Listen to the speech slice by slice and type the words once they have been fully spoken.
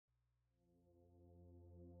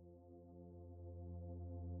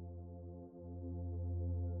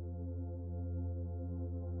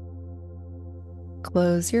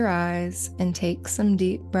Close your eyes and take some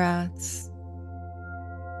deep breaths.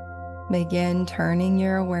 Begin turning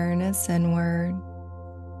your awareness inward.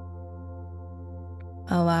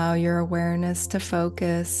 Allow your awareness to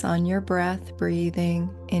focus on your breath breathing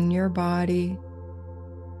in your body,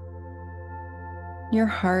 your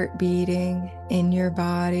heart beating in your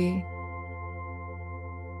body.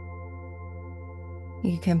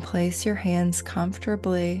 You can place your hands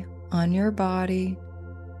comfortably on your body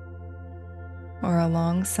or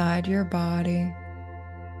alongside your body,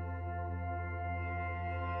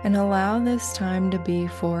 and allow this time to be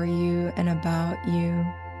for you and about you,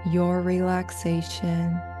 your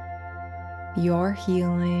relaxation, your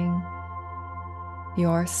healing,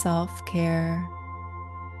 your self-care,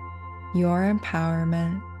 your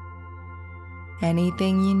empowerment.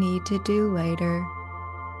 Anything you need to do later,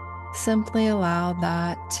 simply allow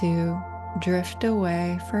that to drift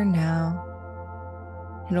away for now.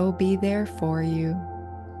 It'll be there for you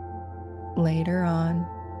later on.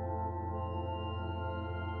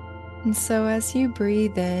 And so as you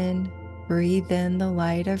breathe in the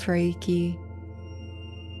light of Reiki.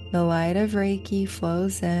 The light of Reiki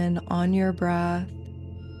flows in on your breath,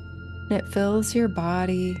 and it fills your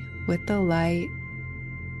body with the light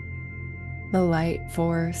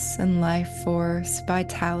force and life force,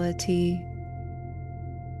 vitality,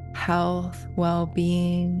 health,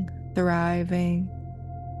 well-being, thriving,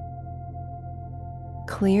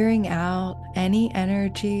 clearing out any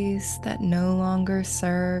energies that no longer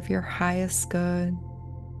serve your highest good.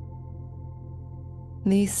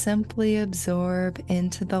 These simply absorb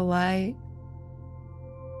into the light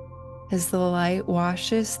as the light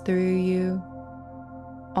washes through you,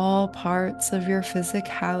 all parts of your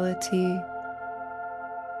physicality,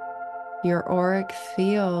 your auric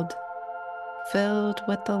field filled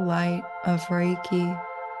with the light of Reiki.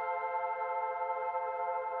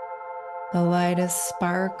 The light is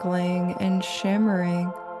sparkling and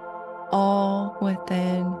shimmering all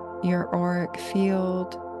within your auric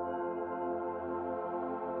field.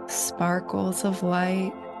 Sparkles of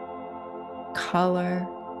light, color,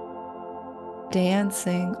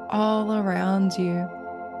 dancing all around you,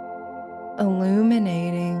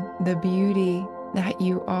 illuminating the beauty that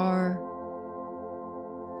you are,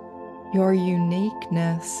 your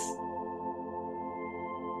uniqueness.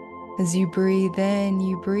 As you breathe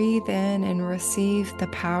in and receive the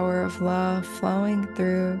power of love flowing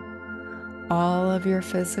through all of your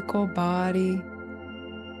physical body,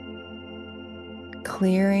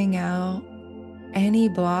 clearing out any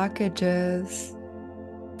blockages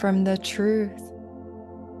from the truth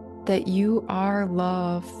that you are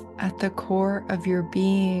love at the core of your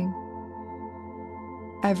being.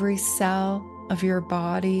 Every cell of your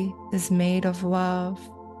body is made of love.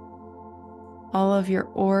 All of your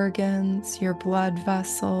organs, your blood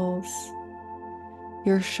vessels,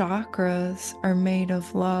 your chakras are made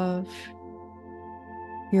of love.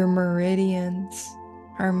 Your meridians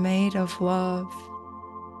are made of love.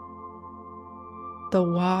 The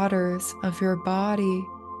waters of your body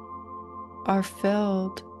are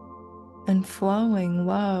filled and flowing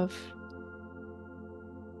love.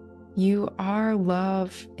 You are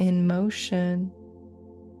love in motion.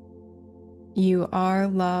 You are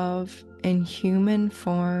love in human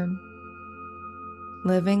form,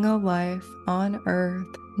 living a life on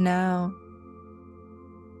earth now.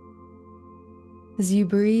 As you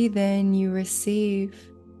breathe in, you receive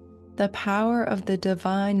the power of the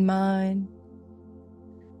divine mind.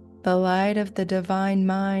 The light of the divine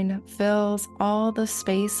mind fills all the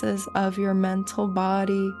spaces of your mental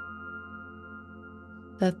body,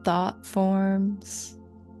 the thought forms,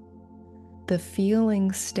 the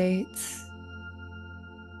feeling states,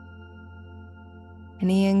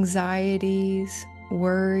 any anxieties,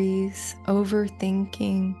 worries,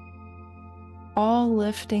 overthinking, all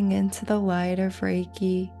lifting into the light of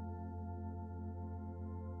Reiki.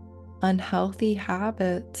 Unhealthy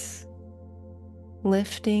habits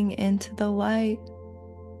lifting into the light.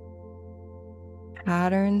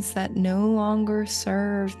 Patterns that no longer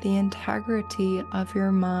serve the integrity of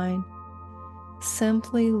your mind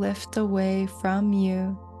simply lift away from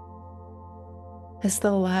you as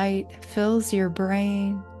the light fills your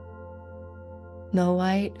brain. The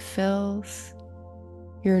light fills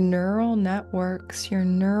your neural networks, your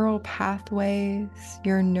neural pathways,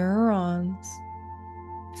 your neurons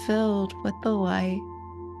filled with the light.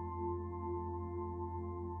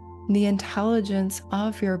 The intelligence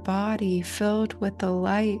of your body filled with the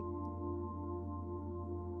light.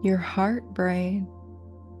 Your heart brain,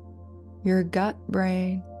 your gut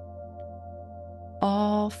brain,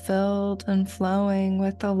 all filled and flowing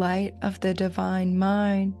with the light of the divine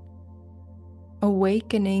mind.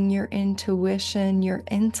 awakening your intuition, your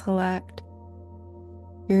intellect,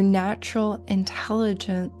 your natural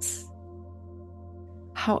intelligence,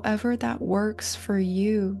 however that works for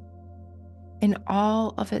you in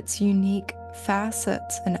all of its unique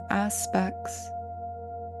facets and aspects.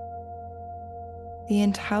 The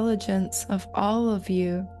intelligence of all of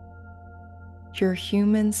you, your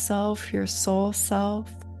human self, your soul self,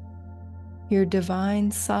 your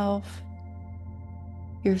divine self,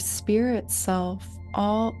 your spirit self,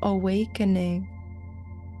 all awakening.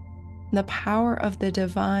 The power of the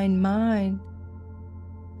divine mind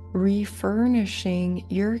refurnishing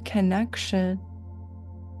your connection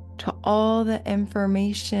to all the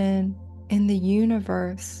information in the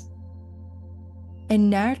universe and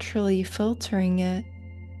naturally filtering it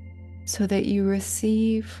so that you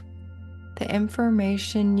receive the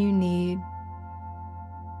information you need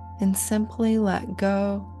and simply let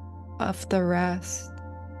go of the rest.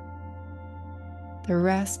 The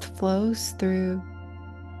rest flows through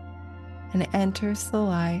and enters the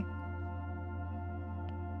light.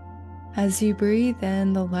 As you breathe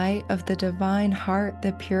in, the light of the divine heart,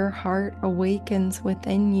 the pure heart, awakens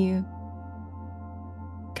within you,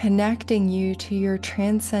 connecting you to your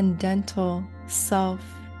transcendental self,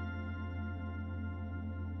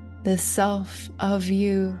 the self of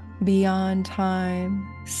you beyond time,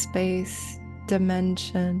 space,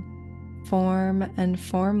 dimension, form, and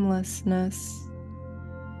formlessness,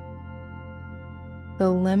 the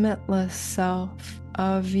limitless self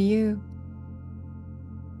of you,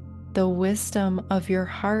 the wisdom of your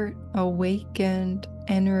heart awakened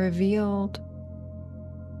and revealed,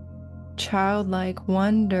 childlike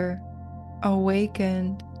wonder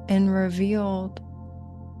awakened and revealed,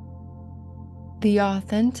 the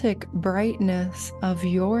authentic brightness of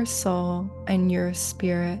your soul and your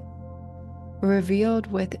spirit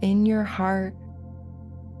revealed within your heart.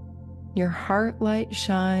 Your heart light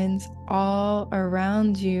shines all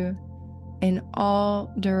around you in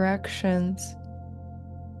all directions,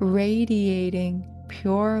 radiating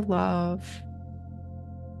pure love,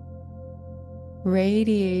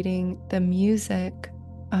 radiating the music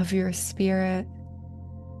of your spirit,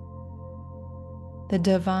 the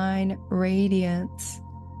divine radiance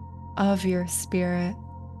of your spirit.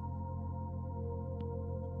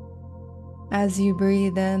 As you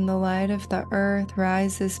breathe in, the light of the earth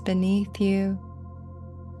rises beneath you,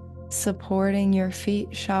 supporting your feet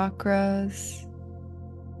chakras,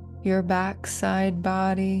 your backside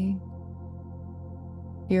body,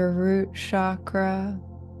 your root chakra,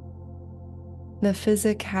 the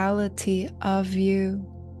physicality of you,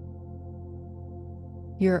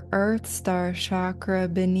 your earth star chakra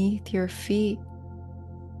beneath your feet,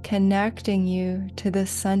 connecting you to the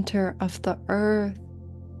center of the earth,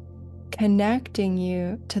 connecting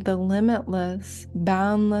you to the limitless,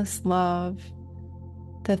 boundless love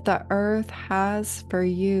that the earth has for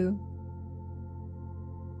you.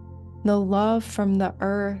 The love from the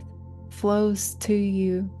earth flows to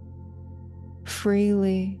you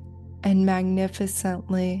freely and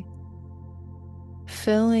magnificently,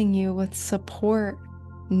 filling you with support,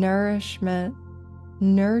 nourishment,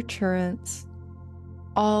 nurturance,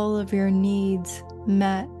 all of your needs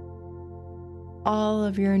met, all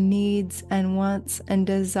of your needs and wants and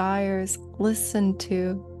desires listened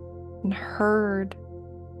to and heard,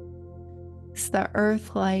 as the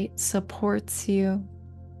earth light supports you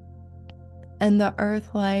and the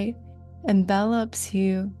earth light envelops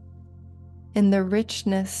you in the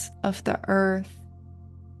richness of the earth,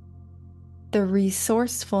 the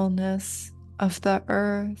resourcefulness of the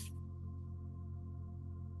earth,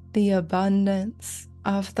 the abundance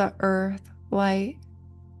of the earth light.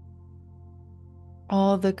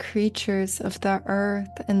 All the creatures of the earth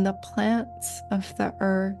and the plants of the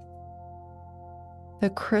earth,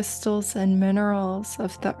 the crystals and minerals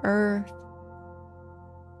of the earth,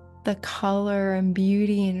 the color and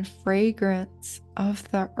beauty and fragrance of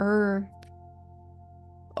the earth,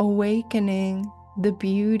 awakening the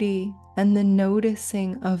beauty and the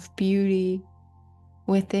noticing of beauty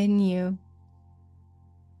within you.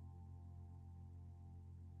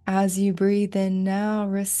 As you breathe in now,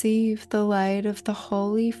 receive the light of the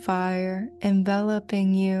holy fire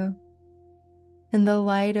enveloping you, and the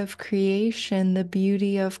light of creation, the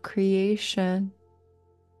beauty of creation,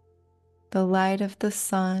 the light of the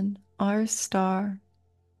sun, our star,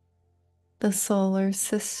 the solar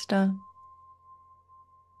system,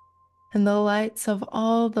 and the lights of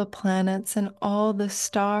all the planets and all the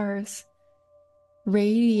stars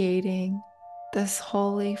radiating this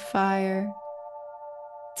holy fire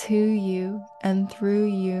to you and through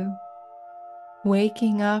you,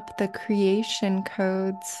 waking up the creation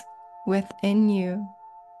codes within you,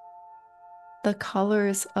 the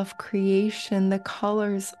colors of creation, the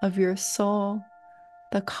colors of your soul,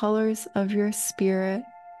 the colors of your spirit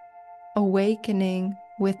awakening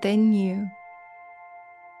within you.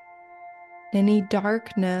 Any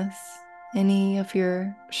darkness, any of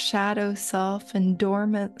your shadow self and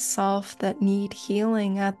dormant self that need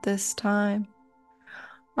healing at this time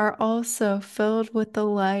are also filled with the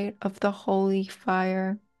light of the holy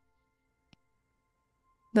fire.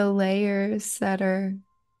 The layers that are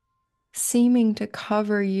seeming to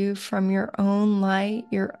cover you from your own light,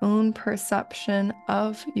 your own perception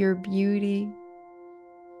of your beauty,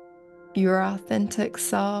 your authentic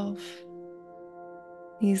self.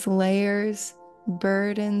 These layers,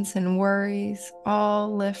 burdens, and worries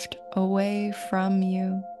all lift away from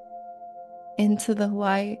you into the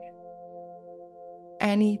light.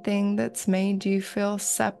 Anything that's made you feel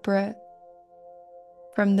separate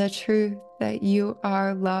from the truth that you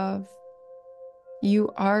are love,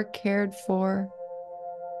 you are cared for,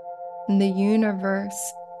 and the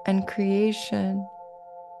universe and creation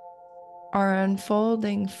are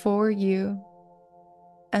unfolding for you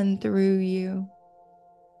and through you.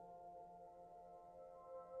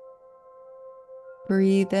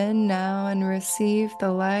 Breathe in now and receive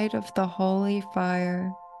the light of the holy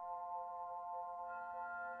fire.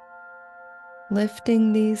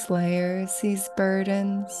 Lifting these layers, these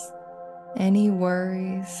burdens, any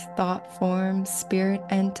worries, thought forms, spirit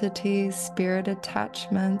entities, spirit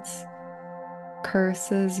attachments,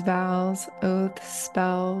 curses, vows, oaths,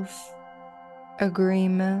 spells,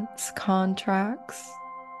 agreements, contracts,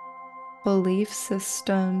 belief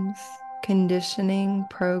systems, conditioning,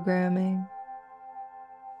 programming,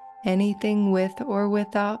 anything with or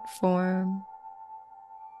without form,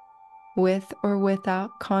 with or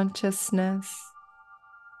without consciousness,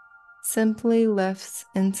 simply lifts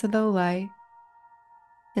into the light,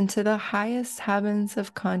 into the highest heavens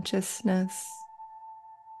of consciousness,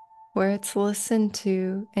 where it's listened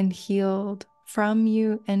to and healed from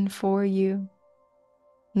you and for you,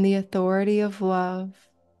 in the authority of love,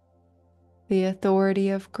 the authority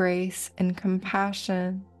of grace and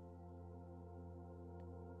compassion,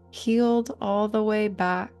 healed all the way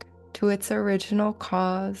back to its original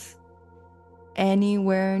cause,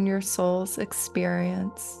 anywhere in your soul's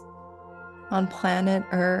experience, on planet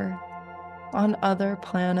Earth, on other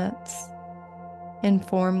planets, in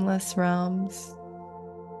formless realms,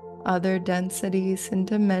 other densities and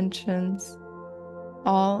dimensions,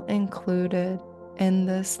 all included in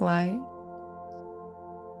this light.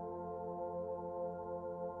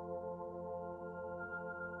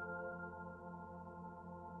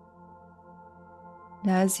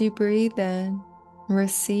 And as you breathe in,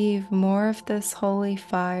 receive more of this holy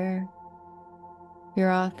fire.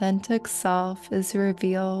 Your authentic self is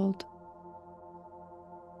revealed.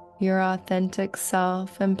 Your authentic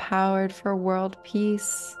self empowered for world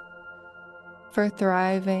peace, for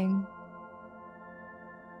thriving,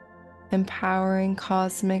 empowering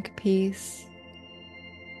cosmic peace,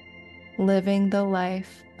 living the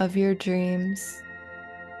life of your dreams,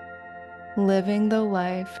 living the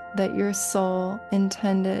life that your soul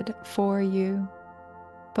intended for you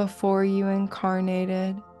before you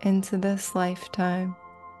incarnated into this lifetime.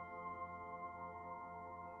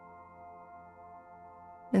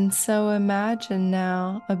 And so imagine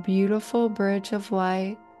now a beautiful bridge of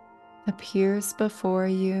light appears before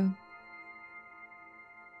you.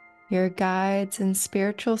 Your guides and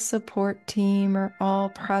spiritual support team are all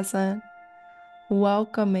present,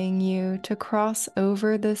 welcoming you to cross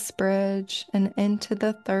over this bridge and into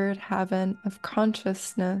the third heaven of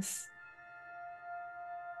consciousness.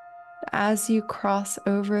 As you cross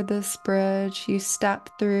over this bridge, you step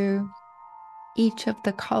through each of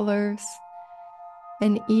the colors,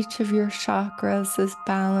 and each of your chakras is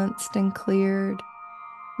balanced and cleared.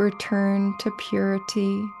 Return to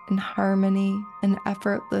purity and harmony and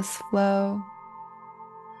effortless flow.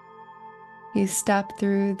 You step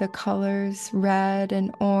through the colors red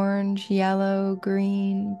and orange, yellow,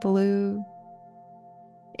 green, blue,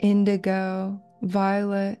 indigo,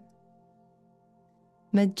 violet,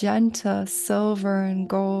 magenta, silver, and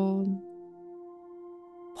gold,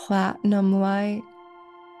 platinum light,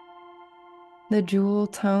 the jewel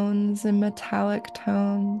tones and metallic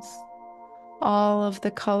tones, all of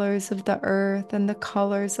the colors of the earth and the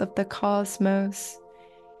colors of the cosmos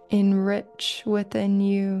enrich within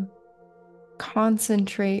you,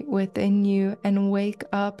 concentrate within you, and wake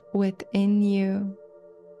up within you.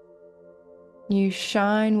 You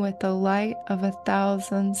shine with the light of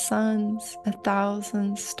 1,000 suns,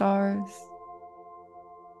 1,000 stars,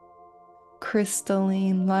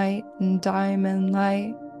 crystalline light and diamond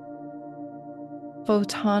light,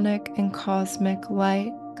 photonic and cosmic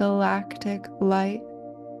light, galactic light,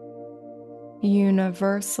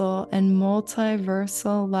 universal and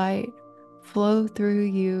multiversal light flow through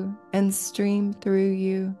you and stream through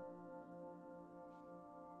you,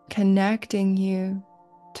 connecting you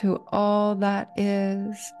to all that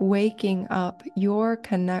is, waking up your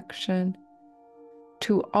connection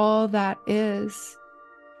to all that is,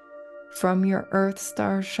 from your Earth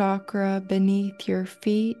Star chakra beneath your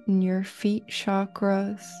feet and your feet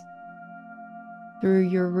chakras, through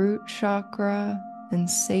your root chakra and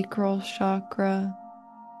sacral chakra,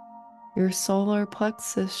 your solar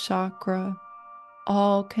plexus chakra,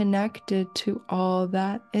 all connected to all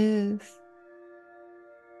that is,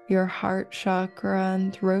 your heart chakra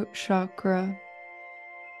and throat chakra,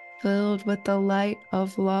 filled with the light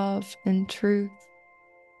of love and truth,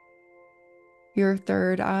 your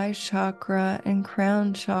third eye chakra and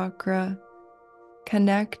crown chakra,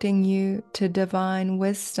 connecting you to divine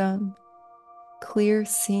wisdom, clear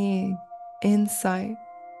seeing, insight,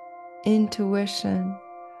 intuition,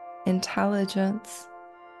 intelligence.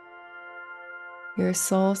 Your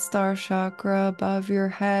soul star chakra above your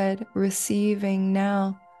head, receiving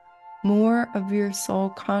now more of your soul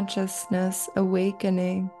consciousness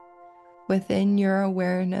awakening within your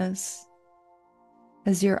awareness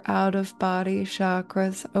as your out-of-body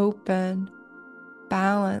chakras open,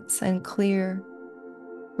 balance, and clear,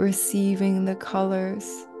 receiving the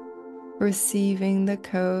colors, receiving the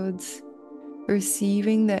codes,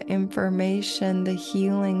 receiving the information, the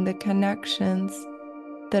healing, the connections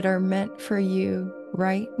that are meant for you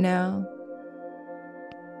right now.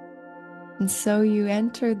 And so you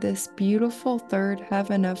enter this beautiful third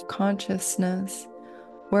heaven of consciousness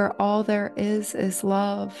where all there is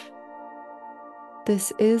love.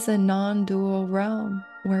 This is a non-dual realm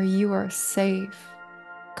where you are safe,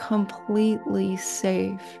 completely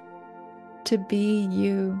safe, to be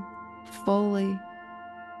you fully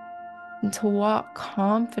and to walk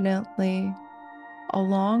confidently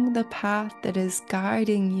along the path that is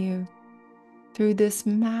guiding you through this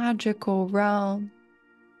magical realm.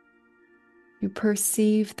 You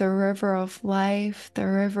perceive the river of life, the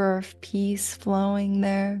river of peace flowing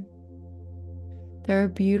there. There are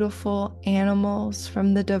beautiful animals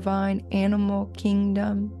from the divine animal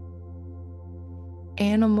kingdom,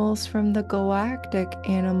 animals from the galactic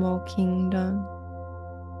animal kingdom,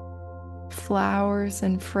 flowers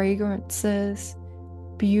and fragrances,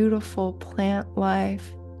 beautiful plant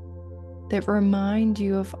life that remind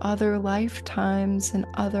you of other lifetimes and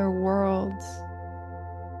other worlds.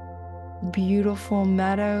 Beautiful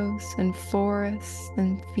meadows and forests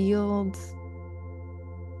and fields.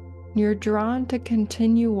 You're drawn to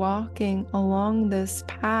continue walking along this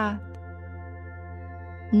path,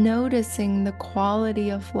 noticing the quality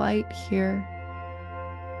of light here.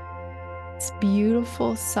 It's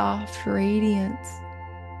beautiful, soft radiance.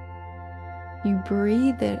 You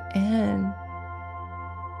breathe it in,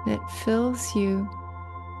 and it fills you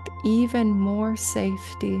with even more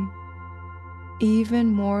safety,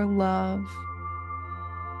 even more love,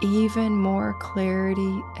 even more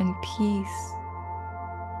clarity and peace.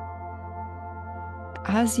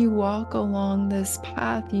 As you walk along this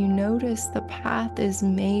path, you notice the path is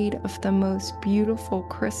made of the most beautiful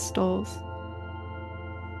crystals.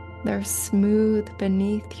 They're smooth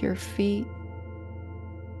beneath your feet,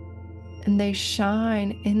 and they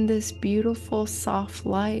shine in this beautiful soft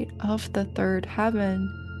light of the third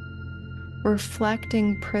heaven,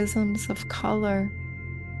 reflecting prisms of color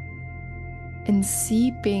and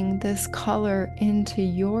seeping this color into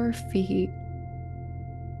your feet,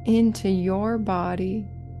 into your body,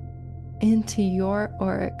 into your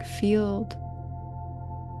auric field.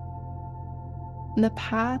 And the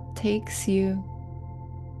path takes you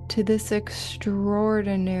to this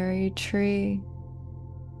extraordinary tree,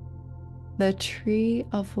 the tree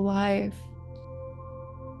of life,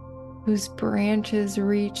 whose branches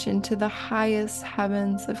reach into the highest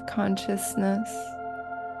heavens of consciousness.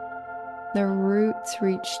 The roots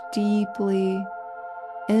reach deeply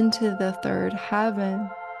into the third heaven,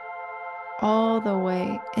 all the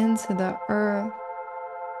way into the earth,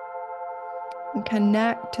 and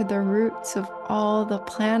connect to the roots of all the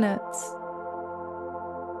planets,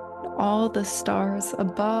 all the stars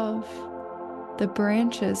above. The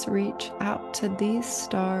branches reach out to these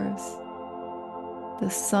stars, the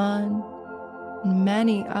sun, and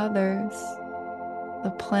many others,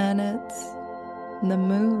 the planets, and the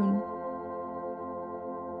moon.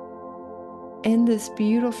 In this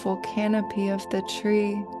beautiful canopy of the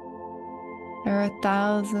tree, there are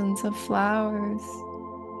thousands of flowers,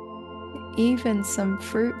 even some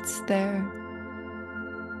fruits there,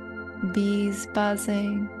 bees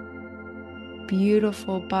buzzing,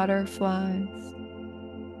 beautiful butterflies,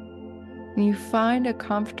 and you find a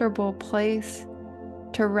comfortable place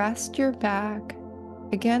to rest your back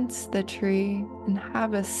against the tree and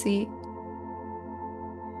have a seat.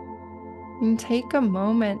 And take a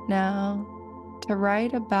moment now to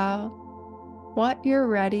write about what you're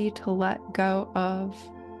ready to let go of.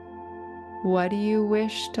 What do you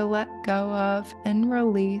wish to let go of and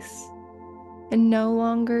release and no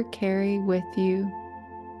longer carry with you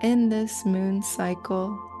in this moon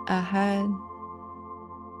cycle ahead?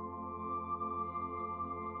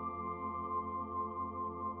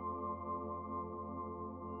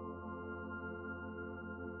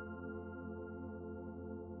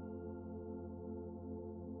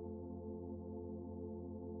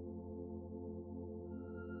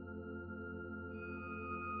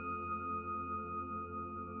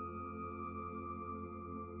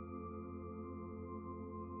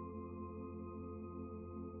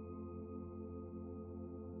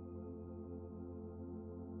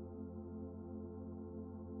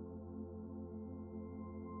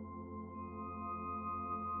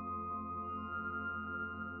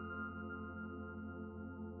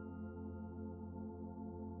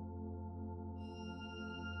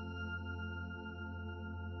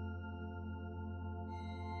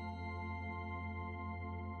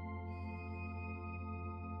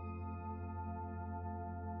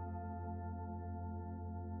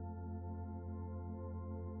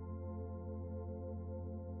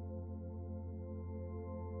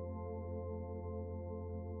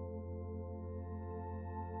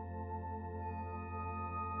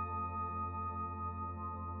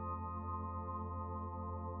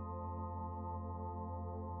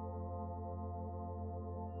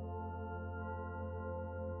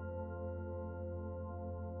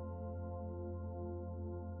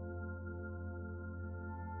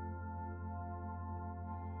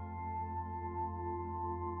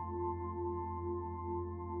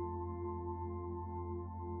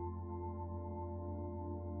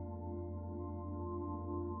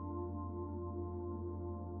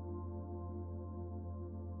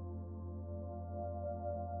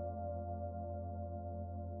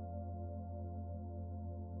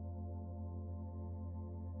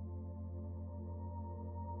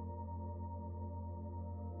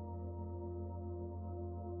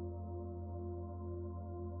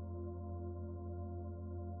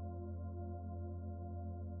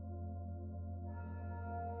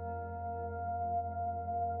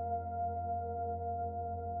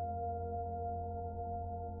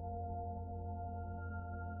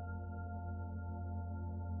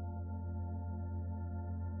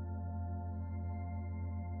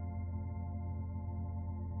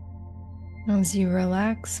 As you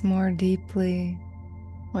relax more deeply,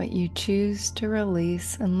 what you choose to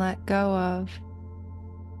release and let go of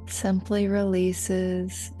simply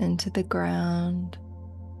releases into the ground,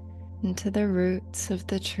 into the roots of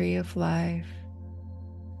the tree of life,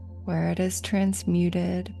 where it is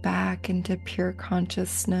transmuted back into pure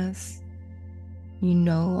consciousness. You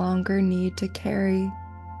no longer need to carry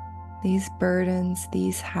these burdens,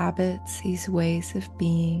 these habits, these ways of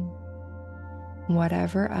being.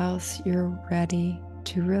 Whatever else you're ready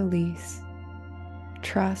to release,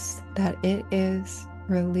 trust that it is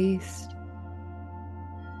released.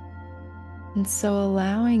 And so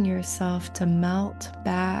allowing yourself to melt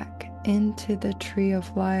back into the tree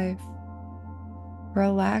of life,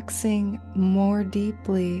 relaxing more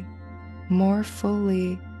deeply, more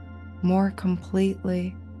fully, more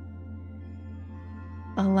completely,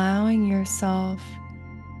 allowing yourself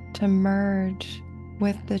to merge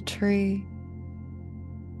with the tree,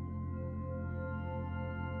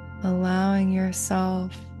 allowing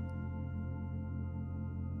yourself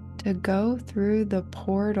to go through the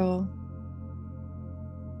portal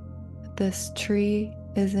that this tree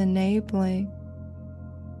is enabling.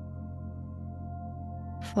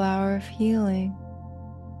 Flower of healing,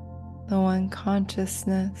 the one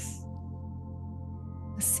consciousness,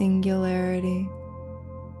 the singularity,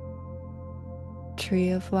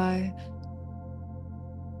 tree of life.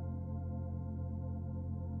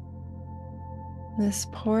 This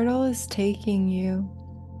portal is taking you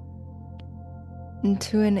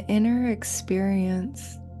into an inner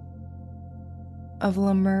experience of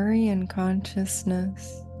Lemurian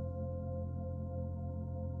consciousness,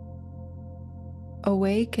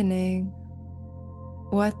 awakening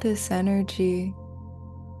what this energy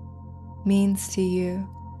means to you,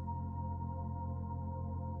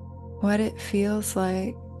 what it feels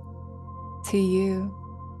like to you,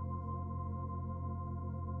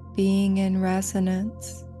 being in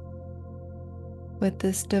resonance with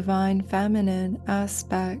this divine feminine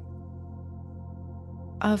aspect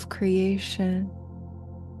of creation.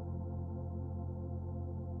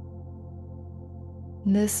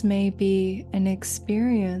 This may be an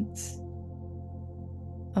experience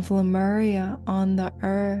of Lemuria on the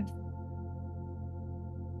earth,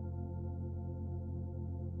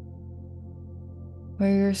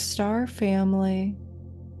 where your star family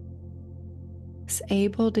is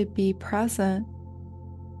able to be present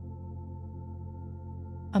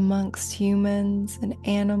amongst humans and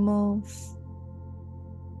animals,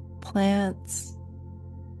 plants,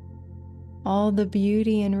 all the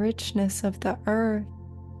beauty and richness of the earth.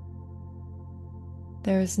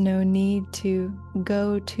 There is no need to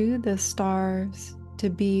go to the stars to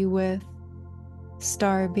be with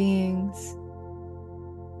star beings.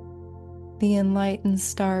 The enlightened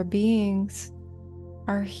star beings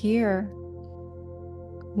are here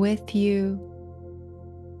with you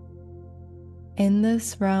in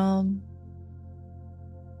this realm,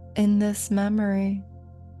 in this memory.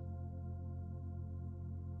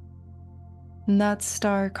 And that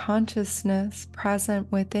star consciousness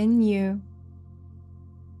present within you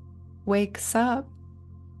wakes up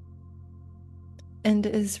and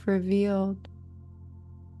is revealed.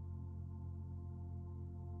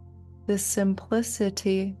 The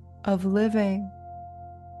simplicity of living,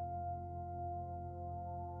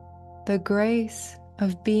 the grace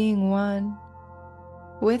of being one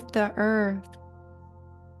with the earth,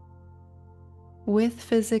 with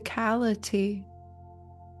physicality,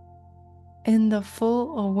 in the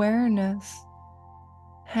full awareness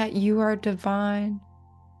that you are divine,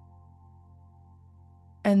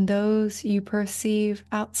 and those you perceive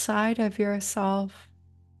outside of yourself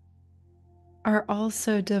are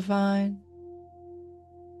also divine,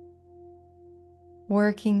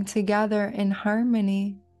 working together in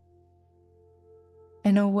harmony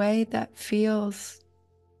in a way that feels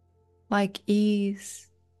like ease,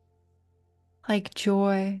 like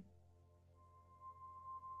joy,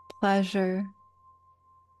 pleasure,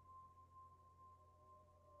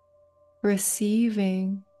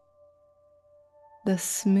 receiving the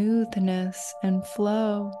smoothness and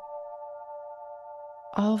flow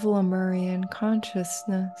of Lemurian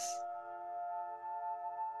consciousness,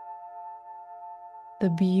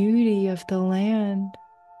 the beauty of the land,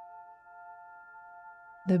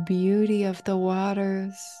 the beauty of the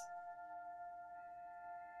waters,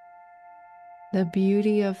 the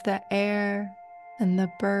beauty of the air and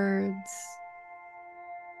the birds,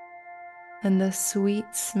 and the sweet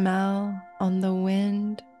smell on the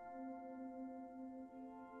wind,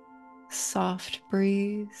 soft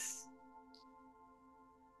breeze,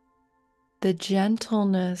 the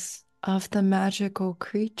gentleness of the magical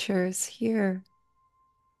creatures here.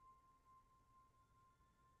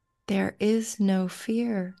 There is no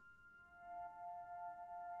fear,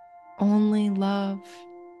 only love,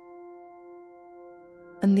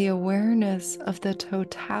 and the awareness of the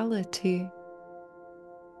totality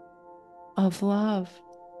of love.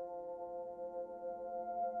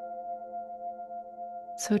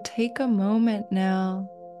 So take a moment now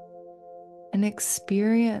and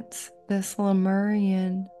experience this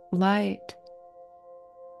Lemurian light.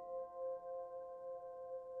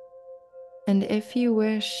 And if you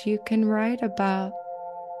wish, you can write about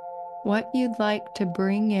what you'd like to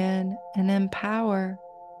bring in and empower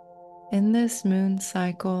in this moon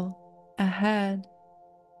cycle ahead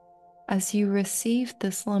as you receive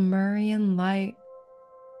this Lemurian light.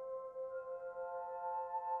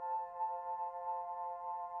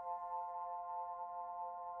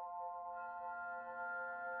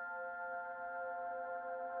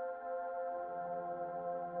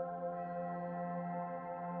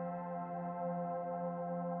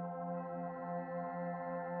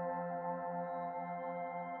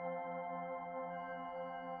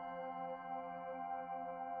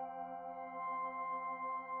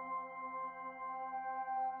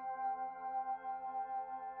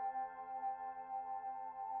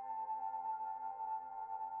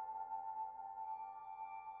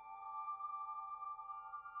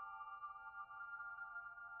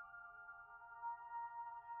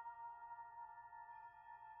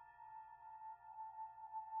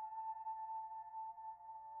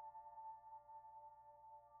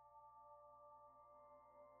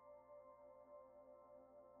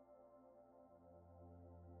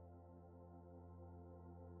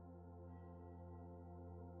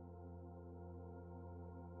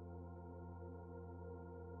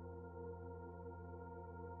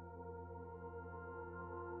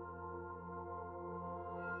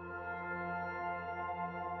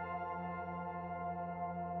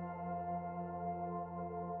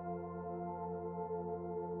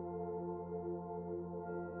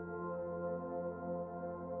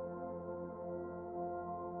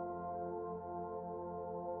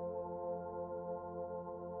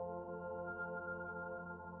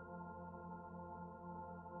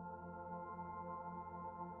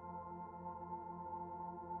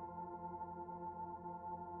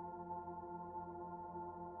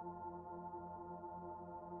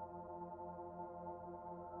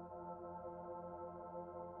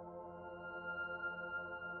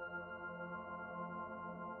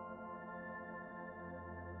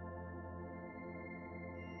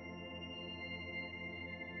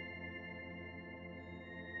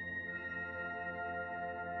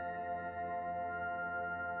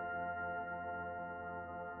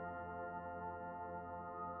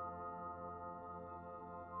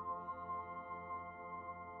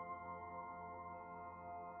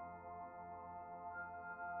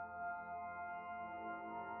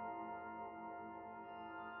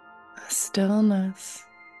 stillness,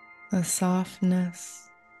 the softness,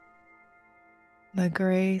 the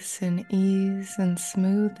grace and ease and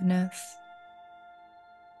smoothness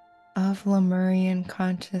of Lemurian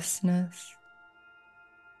consciousness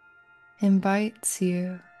invites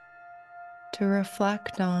you to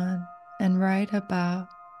reflect on and write about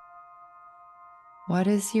what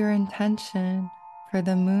is your intention for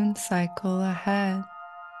the moon cycle ahead.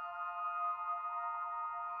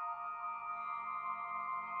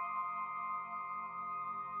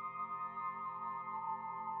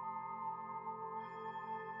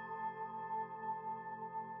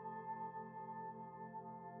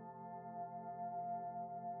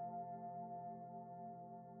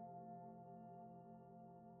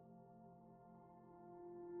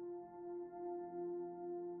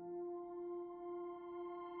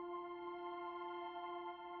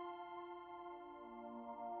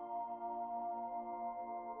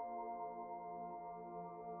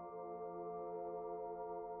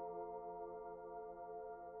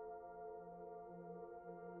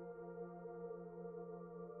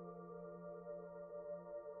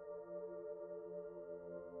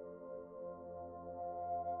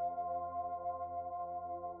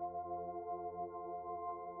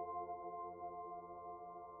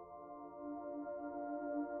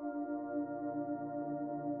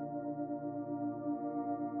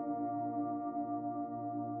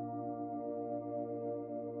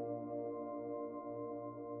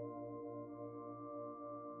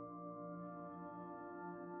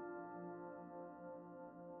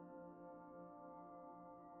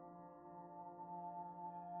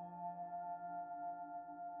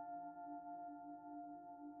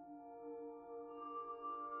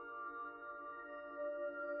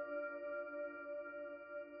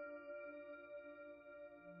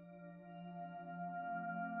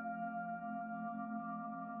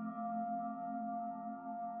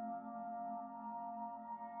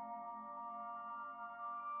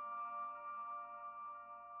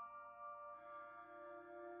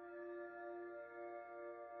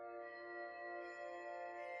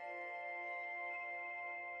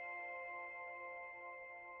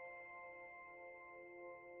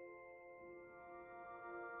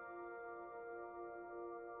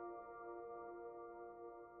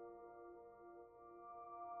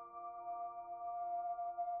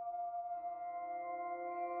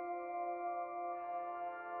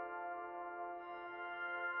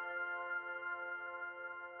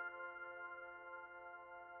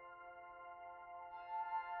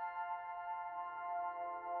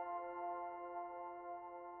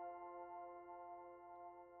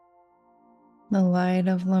 The light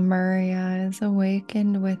of Lemuria is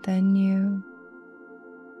awakened within you,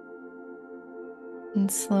 and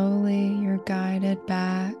slowly you're guided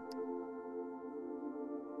back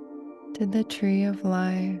to the tree of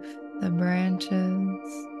life, the branches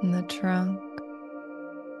and the trunk,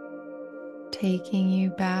 taking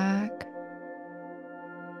you back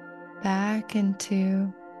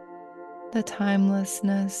into the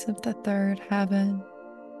timelessness of the third heaven,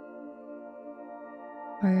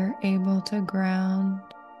 where you're able to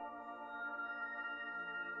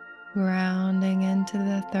grounding into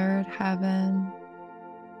the third heaven.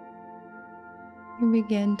 You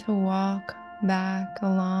begin to walk back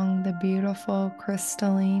along the beautiful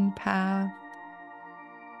crystalline path,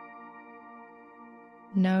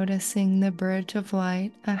 noticing the bridge of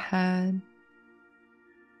light ahead,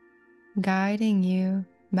 guiding you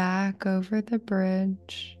back over the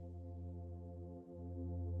bridge,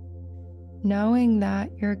 knowing that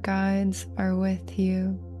your guides are with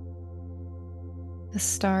you. The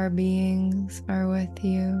star beings are with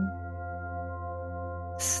you.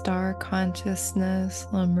 Star consciousness,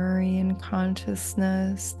 Lemurian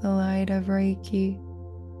consciousness, the light of Reiki,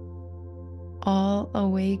 all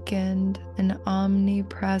awakened and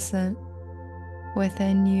omnipresent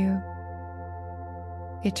within you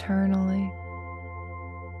eternally.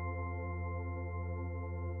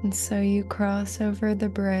 And so you cross over the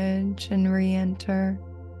bridge and re-enter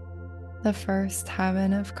the first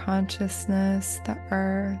heaven of consciousness, the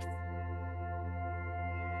earth,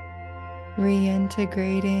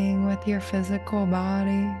 reintegrating with your physical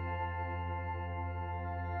body,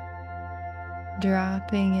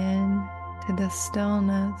 dropping in to the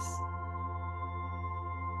stillness,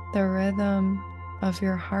 the rhythm of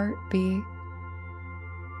your heartbeat,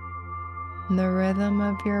 and the rhythm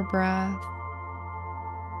of your breath,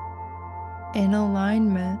 in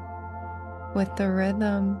alignment with the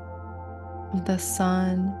rhythm of the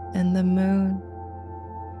sun and the moon,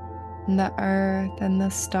 and the earth and the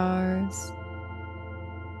stars,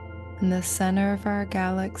 and the center of our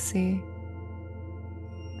galaxy,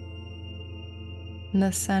 in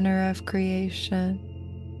the center of creation,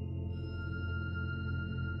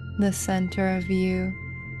 the center of you,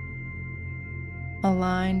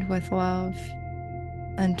 aligned with love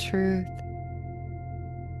and truth,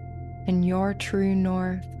 and your true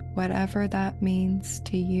north, whatever that means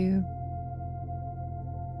to you.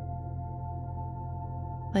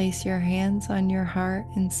 Place your hands on your heart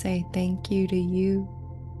and say thank you to you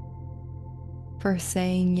for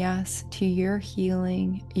saying yes to your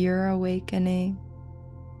healing, your awakening,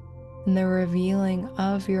 and the revealing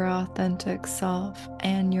of your authentic self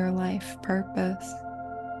and your life purpose.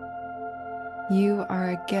 You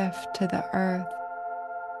are a gift to the earth,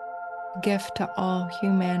 a gift to all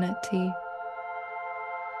humanity,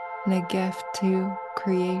 and a gift to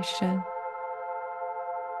creation.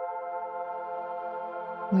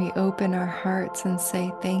 We open our hearts and say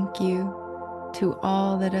thank you to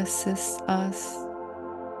all that assists us.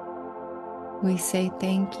 We say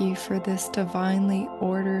thank you for this divinely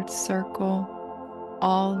ordered circle,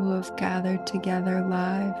 all who have gathered together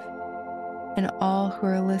live, and all who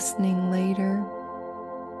are listening later.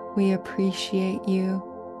 We appreciate you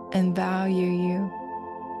and value you.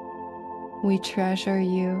 We treasure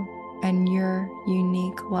you and your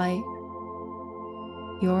unique light,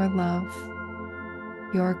 your love,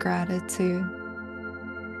 your gratitude,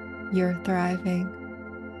 your thriving.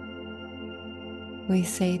 We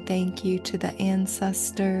say thank you to the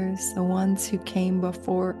ancestors, the ones who came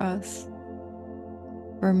before us,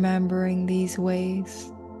 remembering these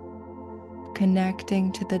ways,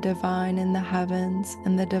 connecting to the divine in the heavens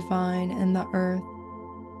and the divine in the earth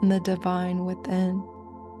and the divine within.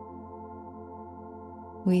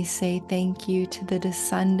 We say thank you to the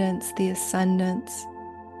descendants, the ascendants,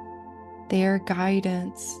 their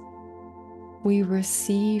guidance. We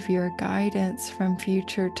receive your guidance from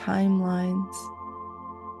future timelines.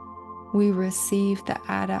 We receive the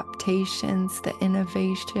adaptations, the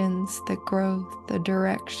innovations, the growth, the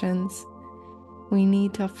directions we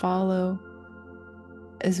need to follow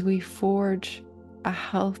as we forge a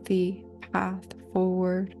healthy path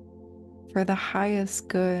forward for the highest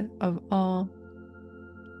good of all.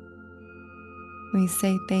 We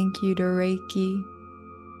say thank you to Reiki,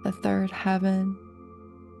 the third heaven,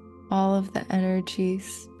 all of the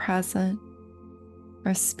energies present,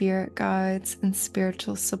 our spirit guides and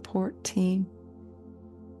spiritual support team.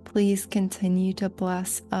 Please continue to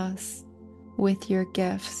bless us with your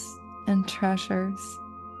gifts and treasures,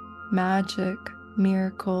 magic,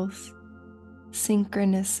 miracles,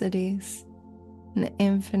 synchronicities, and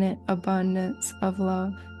infinite abundance of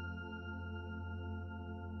love.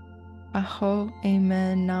 Aho,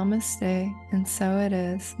 amen, namaste, and so it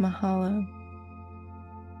is, mahalo.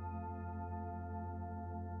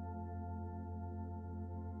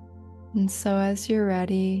 And so as you're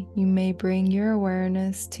ready, you may bring your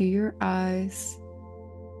awareness to your eyes.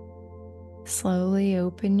 Slowly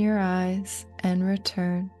open your eyes and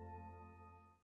return.